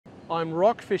I'm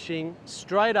rock fishing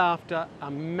straight after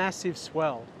a massive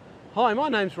swell. Hi, my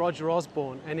name's Roger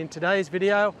Osborne, and in today's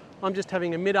video I'm just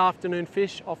having a mid-afternoon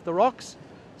fish off the rocks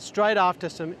straight after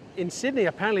some, in Sydney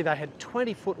apparently they had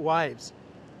 20-foot waves,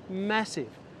 massive,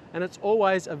 and it's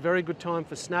always a very good time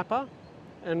for snapper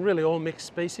and really all mixed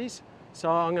species. So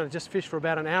I'm going to just fish for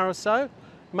about an hour or so.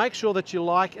 Make sure that you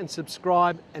like and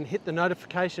subscribe and hit the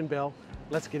notification bell.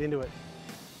 Let's get into it.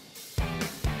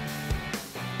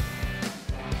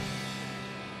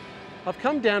 I've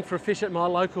come down for a fish at my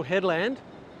local headland.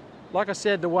 Like I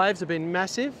said, the waves have been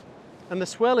massive and the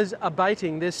swell is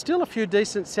abating. There's still a few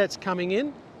decent sets coming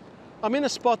in. I'm in a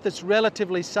spot that's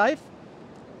relatively safe,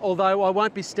 although I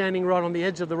won't be standing right on the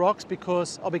edge of the rocks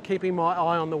because I'll be keeping my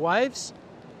eye on the waves.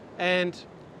 And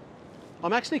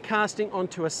I'm actually casting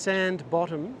onto a sand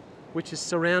bottom which is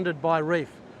surrounded by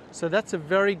reef. So that's a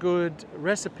very good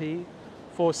recipe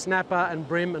for snapper and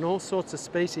bream and all sorts of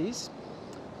species.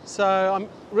 So I'm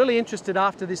really interested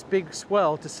after this big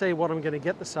swell to see what I'm going to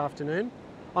get this afternoon.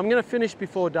 I'm going to finish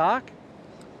before dark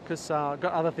because I've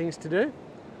got other things to do.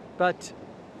 But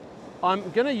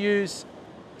I'm going to use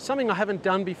something I haven't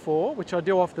done before, which I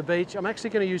do off the beach. I'm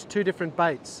actually going to use two different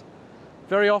baits.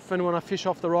 Very often when I fish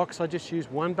off the rocks I just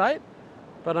use one bait,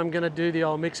 but I'm going to do the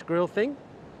old mixed grill thing,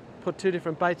 put two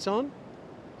different baits on,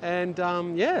 and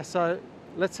yeah, so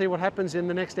let's see what happens in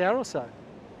the next hour or so.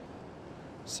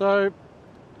 So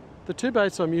the two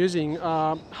baits I'm using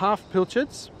are half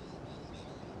pilchards,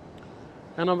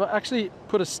 and I've actually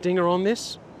put a stinger on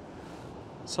this,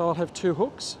 so I'll have two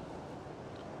hooks.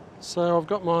 So I've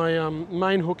got my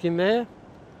main hook in there,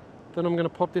 then I'm going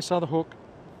to pop this other hook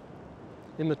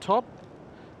in the top.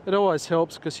 It always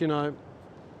helps because, you know, it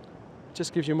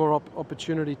just gives you more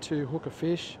opportunity to hook a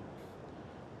fish.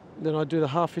 Then I do the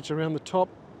half hitch around the top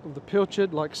of the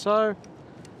pilchard like so.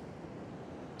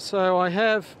 So I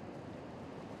have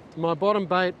my bottom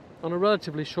bait on a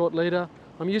relatively short leader.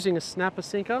 I'm using a snapper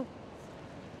sinker,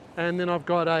 and then I've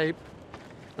got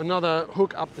another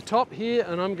hook up the top here,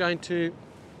 and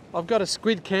I've got a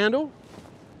squid candle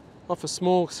off a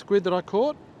small squid that I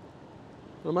caught.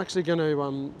 I'm actually going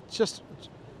to just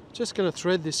going to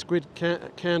thread this squid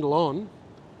candle on,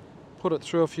 put it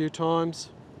through a few times.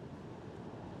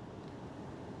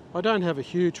 I don't have a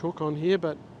huge hook on here,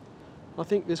 but I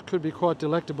think this could be quite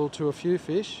delectable to a few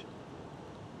fish.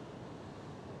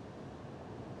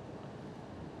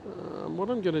 What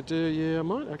I'm going to do, yeah, I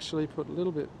might actually put a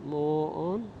little bit more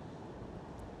on.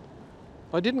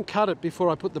 I didn't cut it before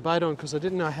I put the bait on because I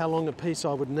didn't know how long a piece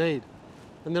I would need.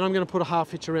 And then I'm going to put a half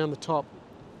hitch around the top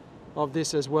of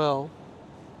this as well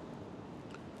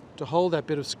to hold that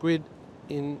bit of squid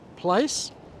in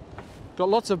place. Got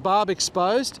lots of barb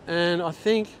exposed, and I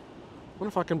wonder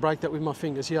if I can break that with my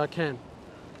fingers. Yeah, I can.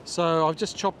 So I've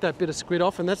just chopped that bit of squid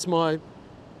off, and that's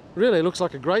really looks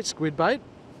like a great squid bait.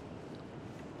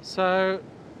 So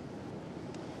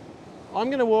I'm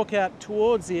going to walk out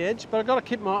towards the edge, but I've got to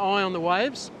keep my eye on the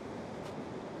waves.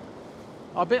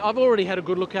 I've already had a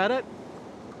good look at it,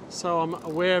 so I'm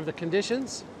aware of the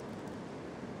conditions.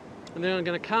 And then I'm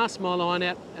going to cast my line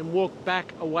out and walk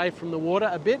back away from the water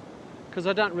a bit because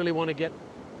I don't really want to get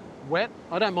wet.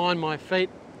 I don't mind my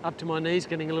feet up to my knees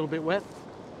getting a little bit wet.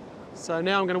 So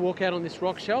now I'm going to walk out on this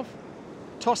rock shelf,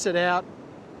 toss it out,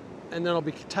 and then I'll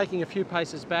be taking a few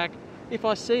paces back. If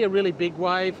I see a really big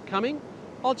wave coming,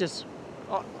 I'll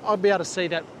be able to see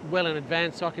that well in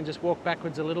advance, so I can just walk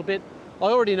backwards a little bit. I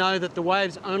already know that the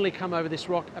waves only come over this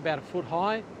rock about a foot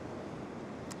high,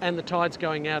 and the tide's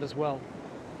going out as well.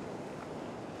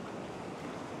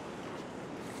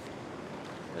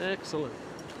 Excellent.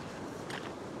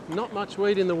 Not much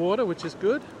weed in the water, which is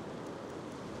good.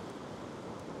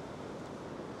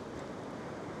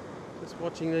 Just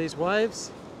watching these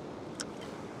waves.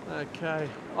 Okay,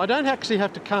 I don't actually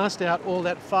have to cast out all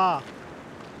that far.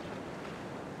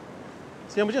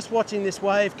 See, I'm just watching this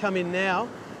wave come in now.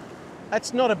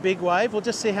 That's not a big wave. We'll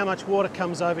just see how much water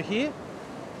comes over here.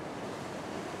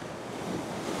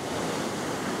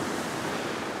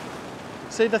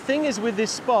 See, the thing is with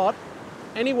this spot,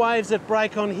 any waves that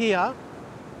break on here,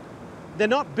 they're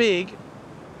not big,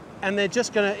 and they're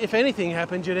just going to, if anything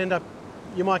happens,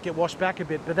 you might get washed back a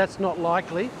bit, but that's not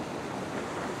likely.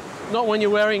 Not when you're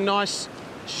wearing nice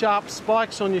sharp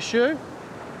spikes on your shoe.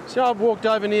 So I've walked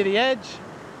over near the edge.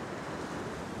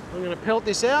 I'm going to pelt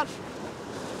this out.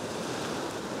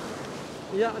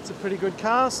 Yeah, it's a pretty good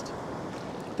cast.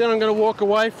 Then I'm going to walk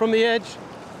away from the edge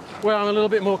where I'm a little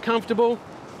bit more comfortable.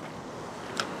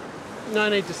 No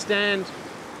need to stand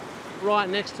right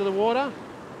next to the water.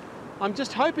 I'm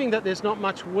just hoping that there's not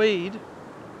much weed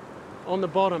on the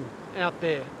bottom out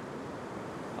there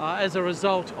as a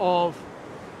result of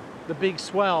the big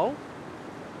swell.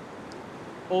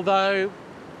 Although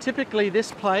typically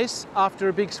this place, after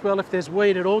a big swell, if there's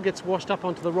weed, it all gets washed up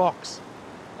onto the rocks.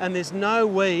 And there's no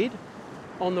weed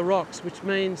on the rocks, which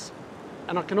means,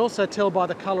 and I can also tell by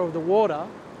the colour of the water,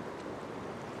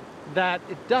 that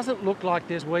it doesn't look like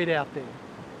there's weed out there.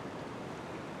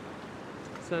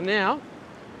 So now,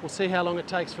 we'll see how long it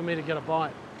takes for me to get a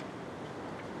bite.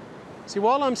 See,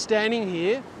 while I'm standing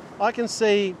here, I can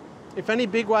see if any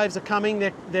big waves are coming,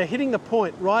 they're hitting the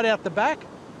point right out the back,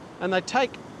 and they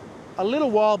take a little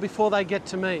while before they get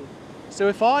to me. So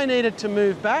if I needed to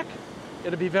move back,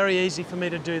 it'd be very easy for me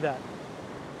to do that.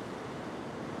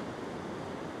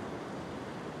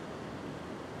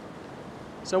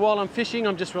 So while I'm fishing,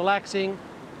 I'm just relaxing.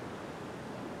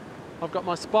 I've got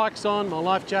my spikes on, my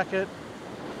life jacket,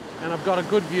 and I've got a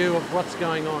good view of what's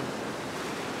going on.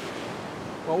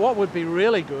 Well, what would be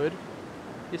really good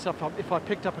is if I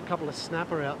picked up a couple of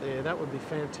snapper out there. That would be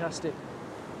fantastic.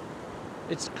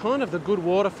 It's kind of the good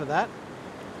water for that,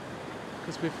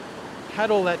 because we've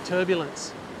had all that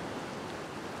turbulence.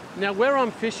 Now where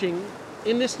I'm fishing,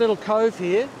 in this little cove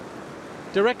here,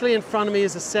 directly in front of me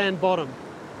is a sand bottom.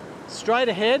 Straight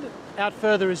ahead, out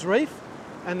further is reef,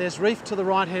 and there's reef to the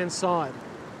right-hand side.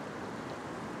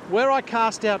 Where I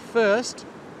cast out first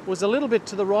was a little bit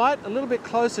to the right, a little bit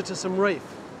closer to some reef.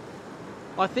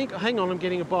 I think, hang on, I'm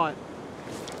getting a bite.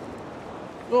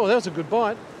 Oh, that was a good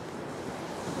bite.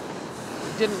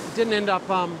 Didn't end up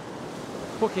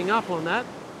hooking up on that.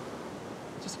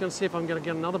 Just going to see if I'm going to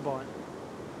get another bite,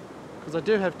 because I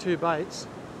do have two baits.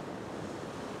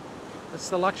 It's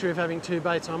the luxury of having two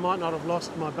baits. I might not have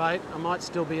lost my bait. I might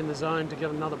still be in the zone to get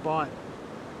another bite.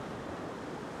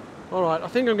 All right, I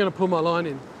think I'm going to pull my line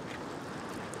in.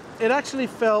 It actually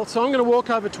fell, so I'm going to walk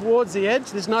over towards the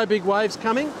edge. There's no big waves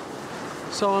coming,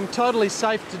 so I'm totally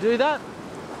safe to do that.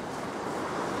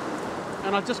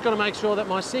 And I've just got to make sure that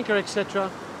my sinker, etc.,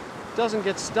 doesn't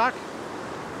get stuck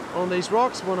on these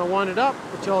rocks when I wind it up,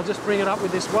 which I'll just bring it up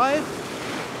with this wave.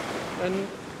 And,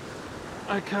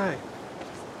 okay.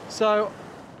 So,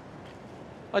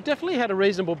 I definitely had a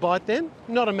reasonable bite then,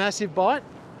 not a massive bite,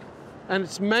 and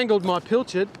it's mangled my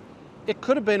pilchard. It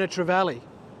could have been a trevally,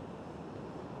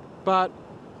 but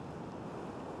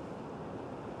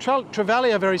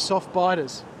trevally are very soft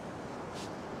biters.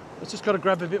 I've just got to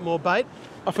grab a bit more bait.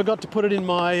 I forgot to put it in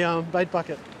my bait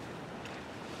bucket.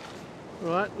 All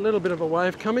right, a little bit of a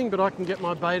wave coming, but I can get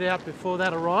my bait out before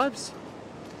that arrives.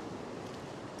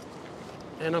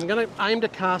 And I'm going to aim to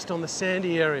cast on the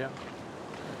sandy area.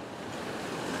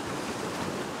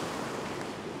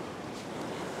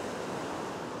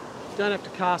 Don't have to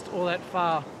cast all that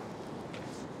far.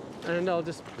 And I'll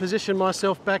just position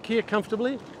myself back here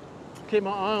comfortably, keep my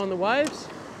eye on the waves.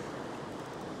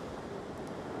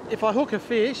 If I hook a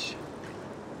fish,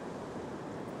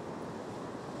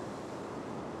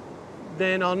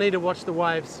 then I'll need to watch the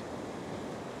waves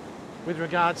with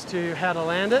regards to how to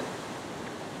land it.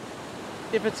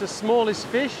 If it's a smallish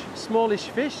fish,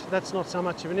 that's not so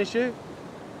much of an issue.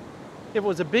 If it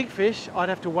was a big fish, I'd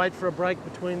have to wait for a break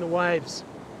between the waves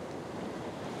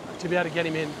to be able to get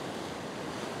him in.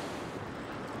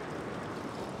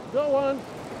 Go on.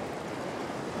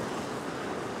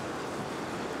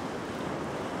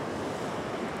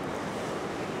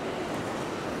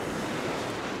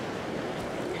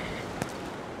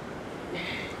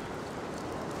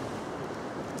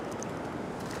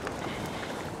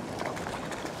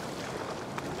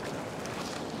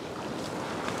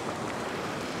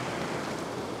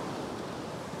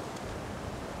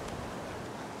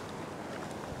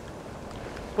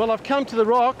 Well, I've come to the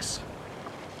rocks,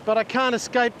 but I can't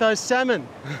escape those salmon.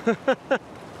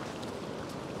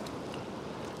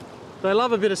 They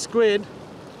love a bit of squid.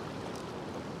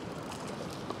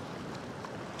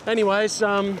 Anyways,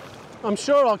 I'm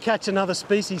sure I'll catch another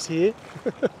species here.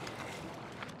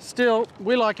 Still,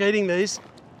 we like eating these,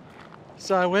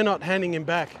 so we're not handing him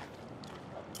back.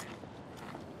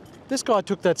 This guy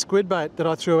took that squid bait that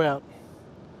I threw out.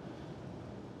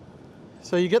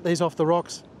 So you get these off the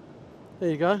rocks. There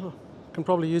you go. Can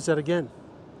probably use that again.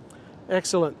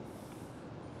 Excellent.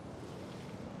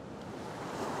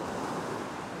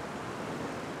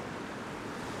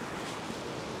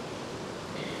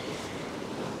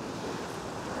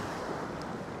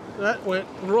 That went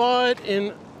right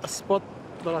in a spot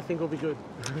that I think will be good.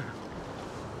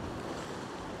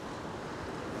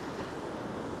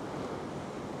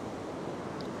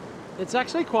 It's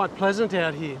actually quite pleasant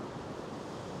out here.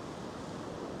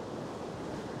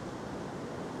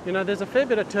 You know, there's a fair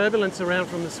bit of turbulence around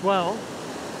from the swell.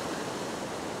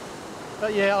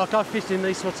 But yeah, like I've fished in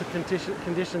these sorts of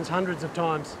conditions hundreds of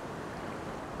times.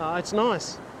 It's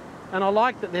nice. And I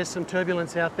like that there's some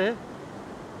turbulence out there,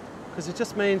 because it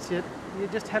just means you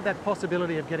just have that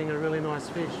possibility of getting a really nice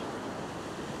fish.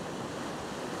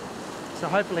 So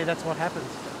hopefully that's what happens.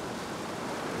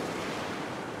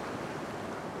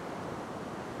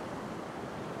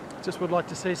 Just would like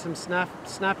to see some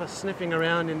snapper sniffing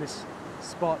around in this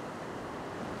spot.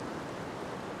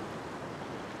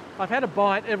 I've had a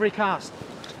bite every cast.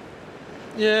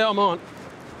 Yeah, I'm on.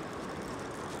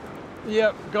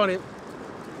 Yep, got him.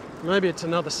 Maybe it's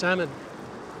another salmon.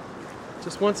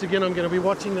 Just once again, I'm going to be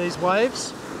watching these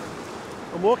waves.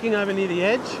 I'm walking over near the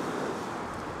edge,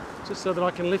 just so that I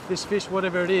can lift this fish,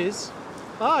 whatever it is.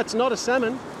 Ah, it's not a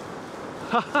salmon.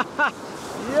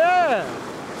 Yeah!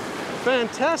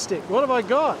 Fantastic. What have I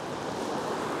got?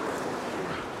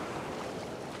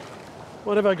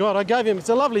 What have I got? I gave him, it's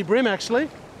a lovely brim actually.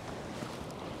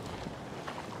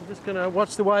 I'm just going to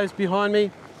watch the waves behind me.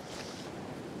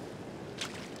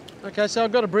 Okay, so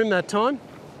I've got a brim that time.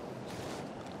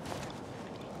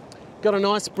 Got a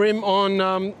nice brim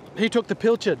on, he took the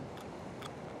pilchard.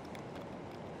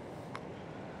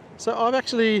 So I've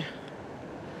actually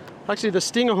the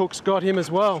stinger hook's got him as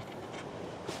well.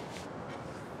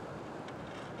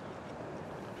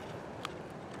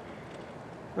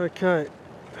 Okay,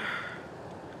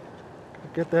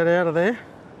 get that out of there.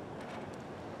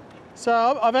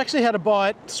 So I've actually had a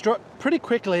bite pretty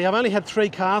quickly. I've only had 3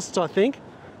 casts, I think.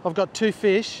 I've got 2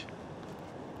 fish.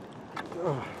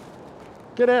 Oh,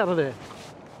 get out of there.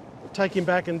 Take him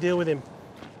back and deal with him.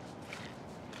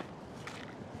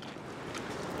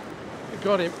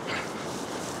 Got him.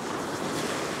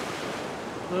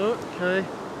 Okay,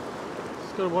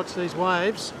 just got to watch these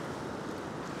waves.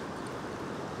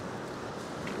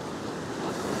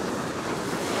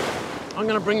 I'm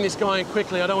going to bring this guy in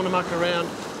quickly. I don't want to muck around.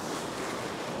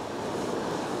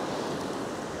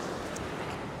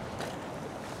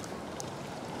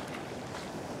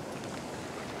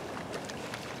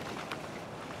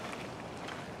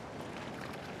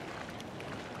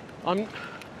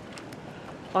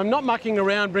 I'm not mucking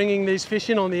around bringing these fish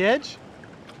in on the edge,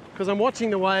 because I'm watching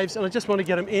the waves and I just want to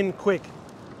get them in quick.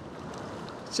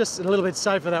 It's just a little bit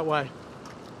safer that way.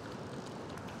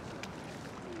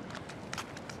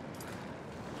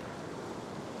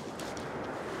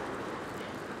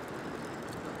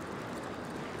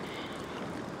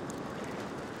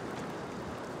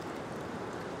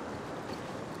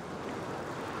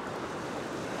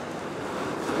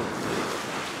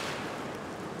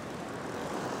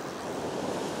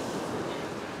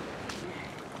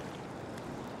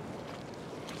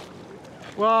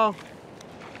 Well,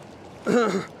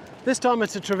 this time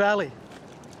it's a trevally.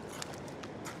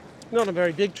 Not a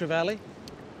very big trevally,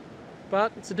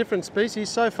 but it's a different species.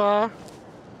 So far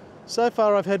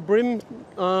I've had brim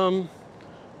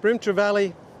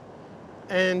trevally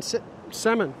and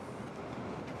salmon.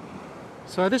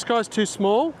 So this guy's too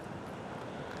small.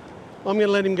 I'm going to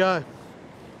let him go.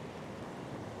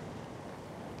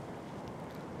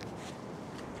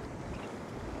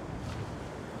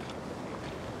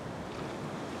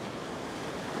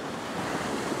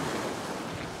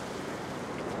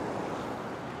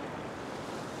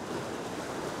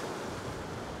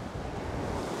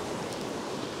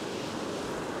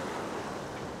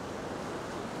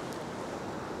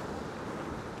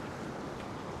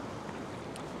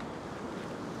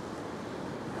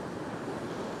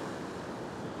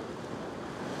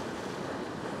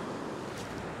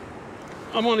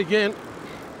 I'm on again.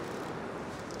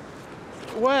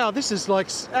 Wow, this is like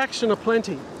action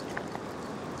aplenty.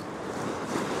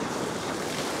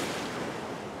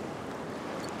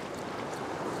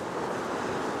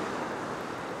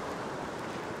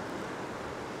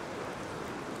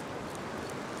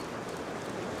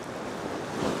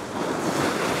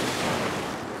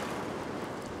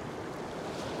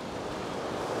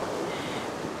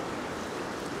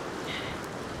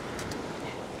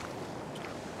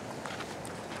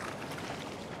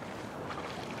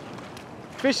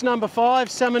 Fish number 5,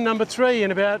 salmon number 3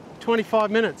 in about 25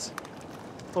 minutes,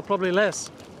 or probably less.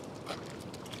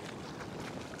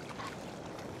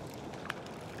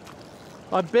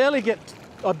 I barely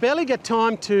get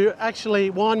time to actually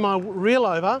wind my reel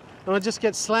over, and I just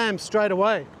get slammed straight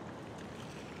away.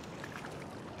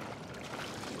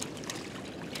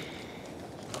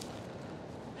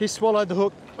 He swallowed the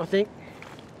hook, I think.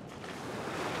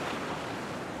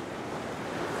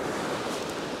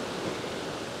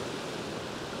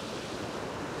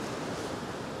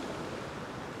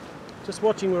 Just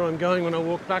watching where I'm going when I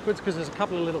walk backwards, because there's a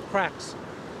couple of little cracks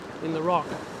in the rock.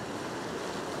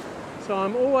 So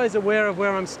I'm always aware of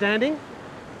where I'm standing.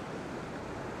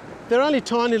 They're only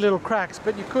tiny little cracks,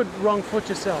 but you could wrong foot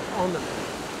yourself on them.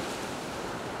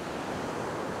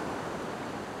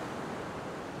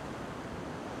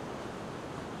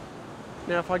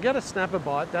 Now if I get a snapper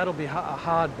bite, that'll be a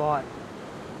hard bite.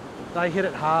 They hit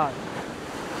it hard.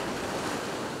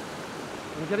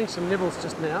 I'm getting some nibbles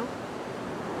just now,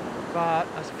 but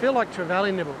I feel like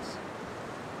trevally nibbles.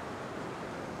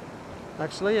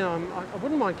 Actually, I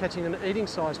wouldn't mind catching an eating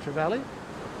size trevally.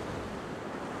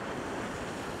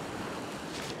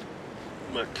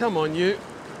 Come on, you.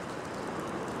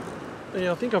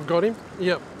 Yeah, I think I've got him.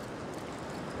 Yep.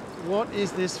 What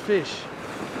is this fish?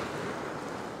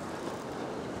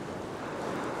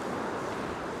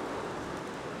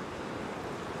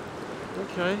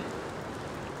 Okay.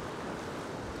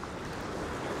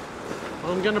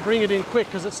 I'm going to bring it in quick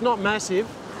because it's not massive,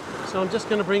 so I'm just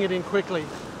going to bring it in quickly.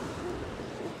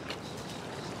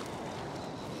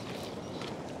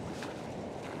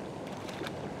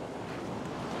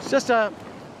 It's just a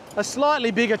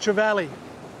slightly bigger trevally.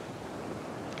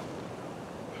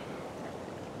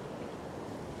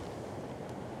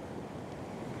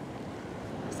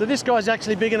 So this guy's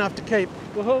actually big enough to keep.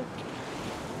 Whoa.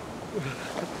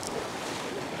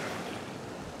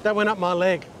 That went up my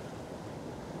leg.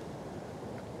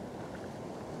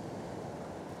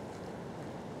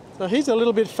 So he's a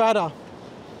little bit fatter.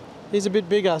 He's a bit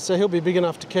bigger, so he'll be big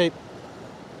enough to keep.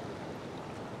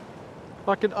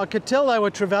 I could tell they were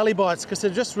trevally bites because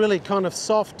they're just really kind of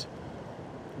soft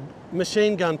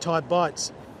machine gun type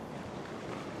bites.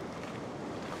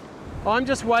 I'm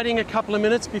just waiting a couple of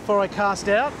minutes before I cast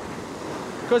out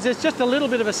because there's just a little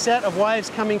bit of a set of waves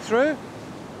coming through.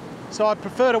 So I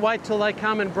prefer to wait till they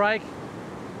come and break.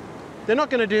 They're not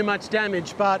going to do much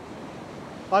damage, but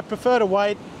I prefer to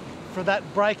wait for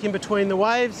that break in between the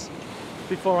waves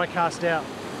before I cast out.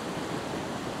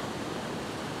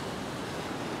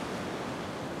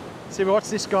 See, watch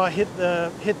this guy hit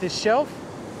this shelf.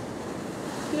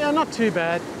 Yeah, not too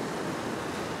bad.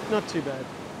 Not too bad.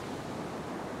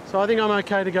 So I think I'm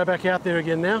okay to go back out there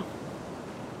again now.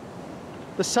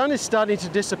 The sun is starting to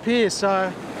disappear,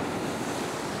 so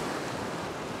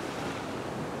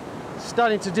it's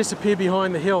starting to disappear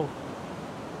behind the hill.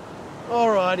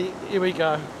 Alrighty, here we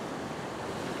go.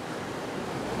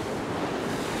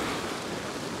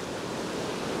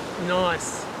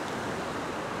 Nice.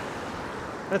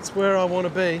 That's where I want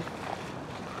to be.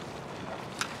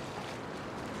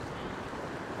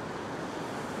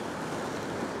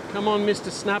 Come on, Mr.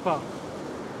 Snapper.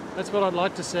 That's what I'd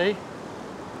like to see.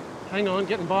 Hang on,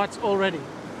 getting bites already.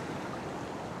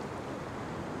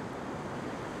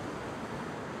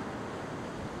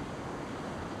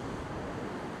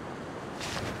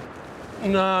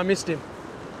 No, I missed him.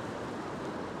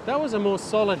 That was a more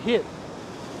solid hit,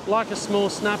 like a small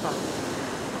snapper,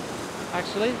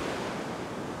 actually.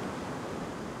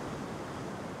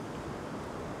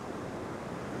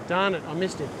 Darn it, I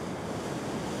missed him.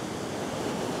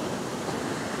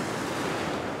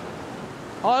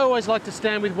 I always like to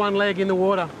stand with one leg in the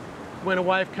water when a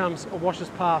wave comes or washes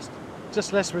past,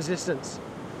 just less resistance.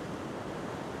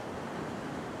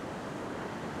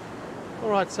 All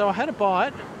right, so I had a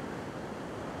bite.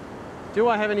 Do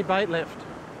I have any bait left?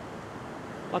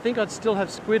 I think I'd still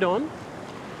have squid on,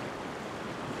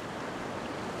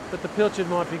 but the pilchard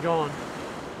might be gone.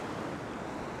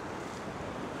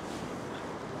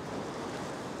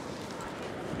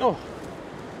 Oh.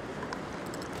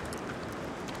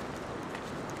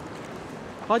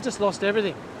 I just lost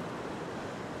everything.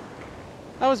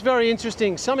 That was very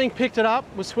interesting. Something picked it up,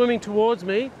 was swimming towards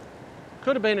me.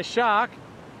 Could have been a shark,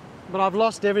 but I've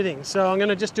lost everything. So I'm going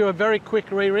to just do a very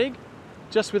quick re-rig,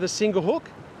 just with a single hook,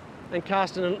 and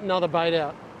cast another bait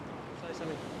out. Say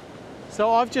something. So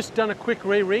I've just done a quick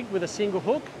re-rig with a single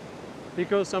hook,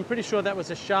 because I'm pretty sure that was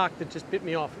a shark that just bit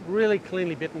me off, really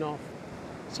cleanly bitten off.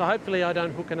 So hopefully I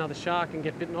don't hook another shark and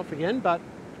get bitten off again, but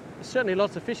there's certainly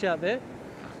lots of fish out there.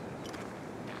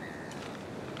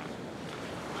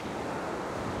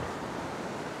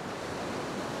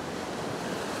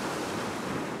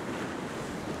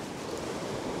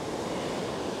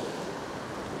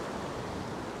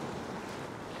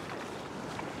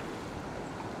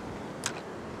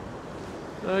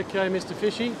 Okay, Mr.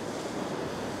 Fishy.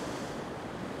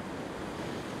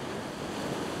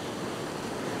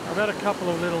 I've had a couple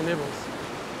of little nibbles.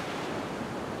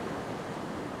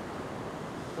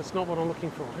 That's not what I'm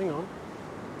looking for. Hang on.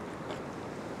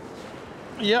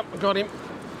 Yep, I got him.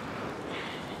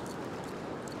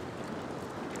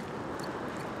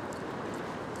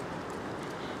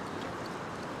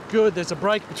 Good, there's a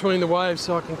break between the waves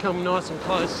so I can come nice and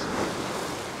close.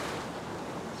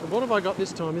 So what have I got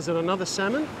this time? Is it another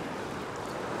salmon?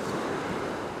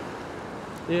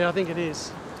 Yeah, I think it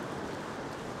is.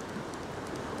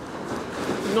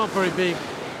 Not very big.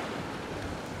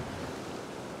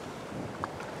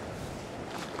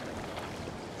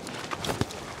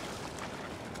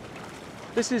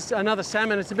 This is another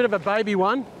salmon. It's a bit of a baby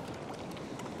one.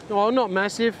 Oh, not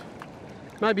massive.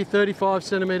 Maybe 35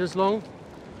 centimetres long.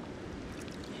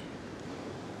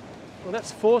 Well,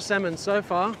 that's 4 salmon so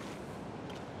far.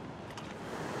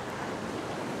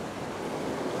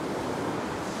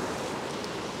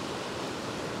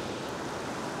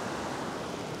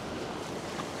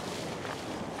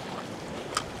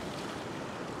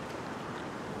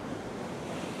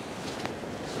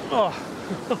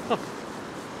 Oh,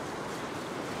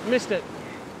 missed it.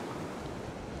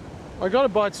 I got a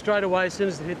bite straight away as soon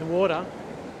as it hit the water.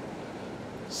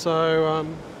 So,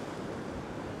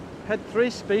 had 3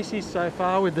 species so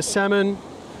far with the salmon,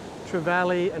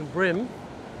 trevally and bream.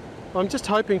 I'm just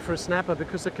hoping for a snapper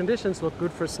because the conditions look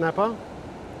good for a snapper.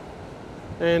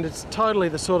 And it's totally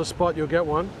the sort of spot you'll get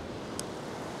one.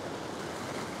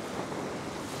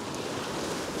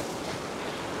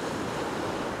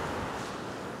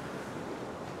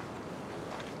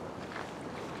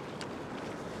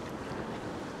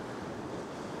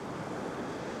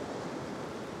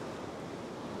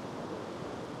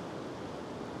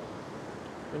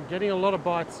 And getting a lot of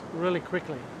bites really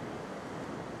quickly.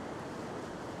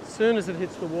 As soon as it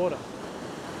hits the water.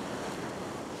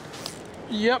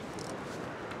 Yep.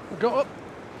 Got.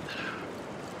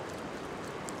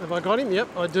 Have I got him? Yep,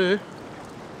 I do.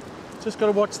 Just got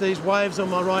to watch these waves on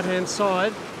my right hand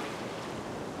side.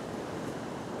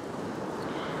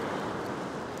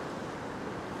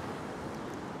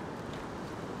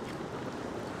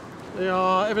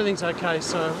 Yeah, everything's okay,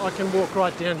 so I can walk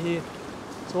right down here.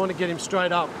 So I want to get him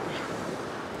straight up.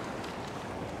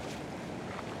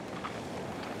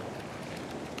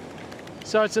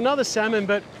 So it's another salmon,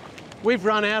 but we've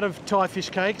run out of Thai fish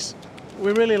cakes.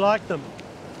 We really like them.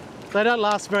 They don't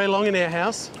last very long in our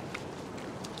house.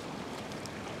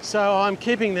 So I'm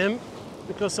keeping them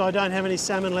because I don't have any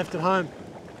salmon left at home.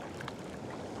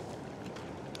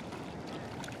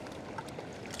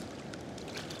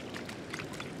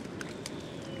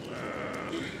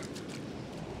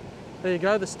 There you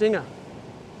go, the stinger.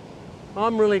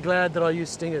 I'm really glad that I use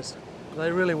stingers.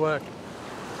 They really work.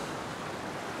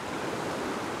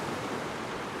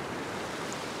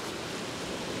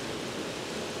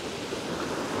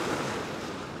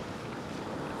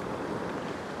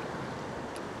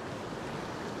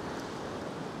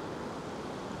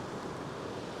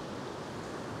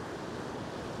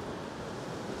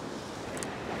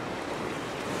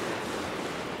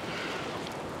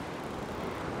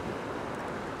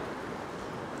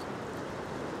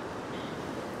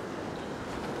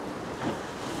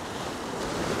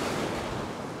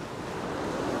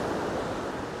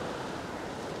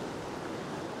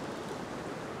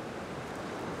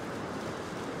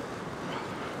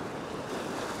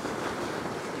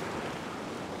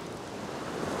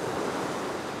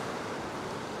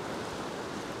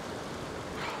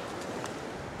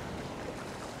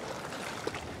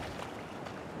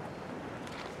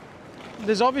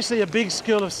 There's obviously a big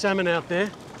school of salmon out there.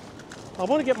 I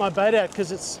want to get my bait out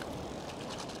because it's,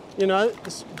 you know,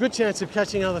 there's a good chance of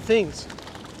catching other things.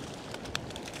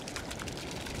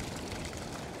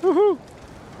 Woohoo!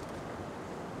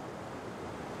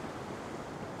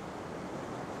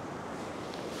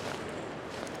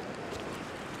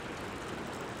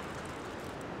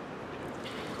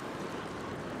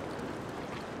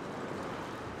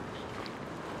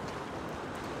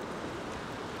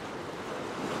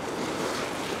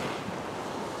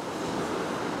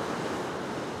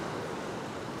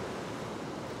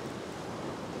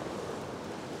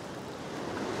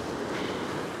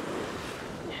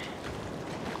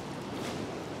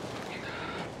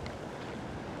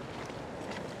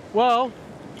 Well,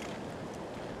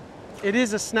 it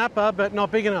is a snapper, but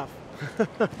not big enough.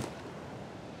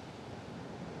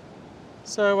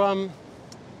 So,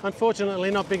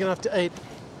 unfortunately, not big enough to eat.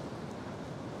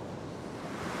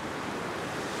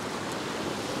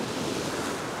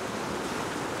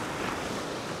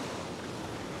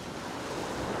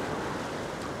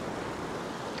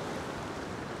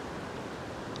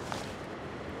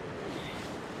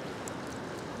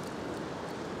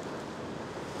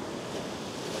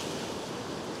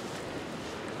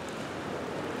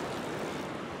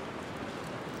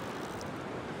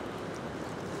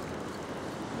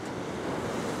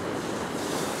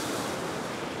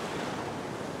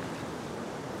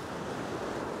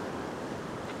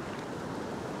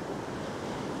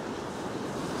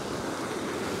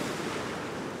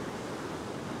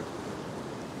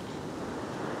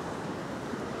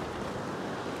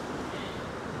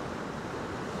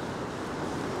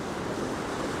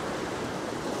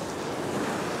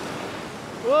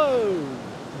 Whoa!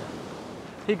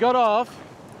 He got off,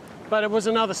 but it was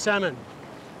another salmon.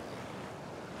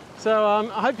 So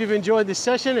I hope you've enjoyed this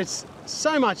session. It's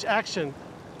so much action.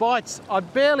 Bites, I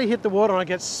barely hit the water and I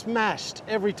get smashed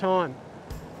every time.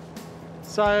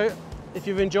 So if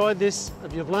you've enjoyed this,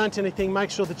 if you've learnt anything,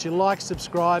 make sure that you like,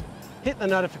 subscribe, hit the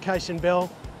notification bell,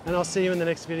 and I'll see you in the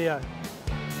next video.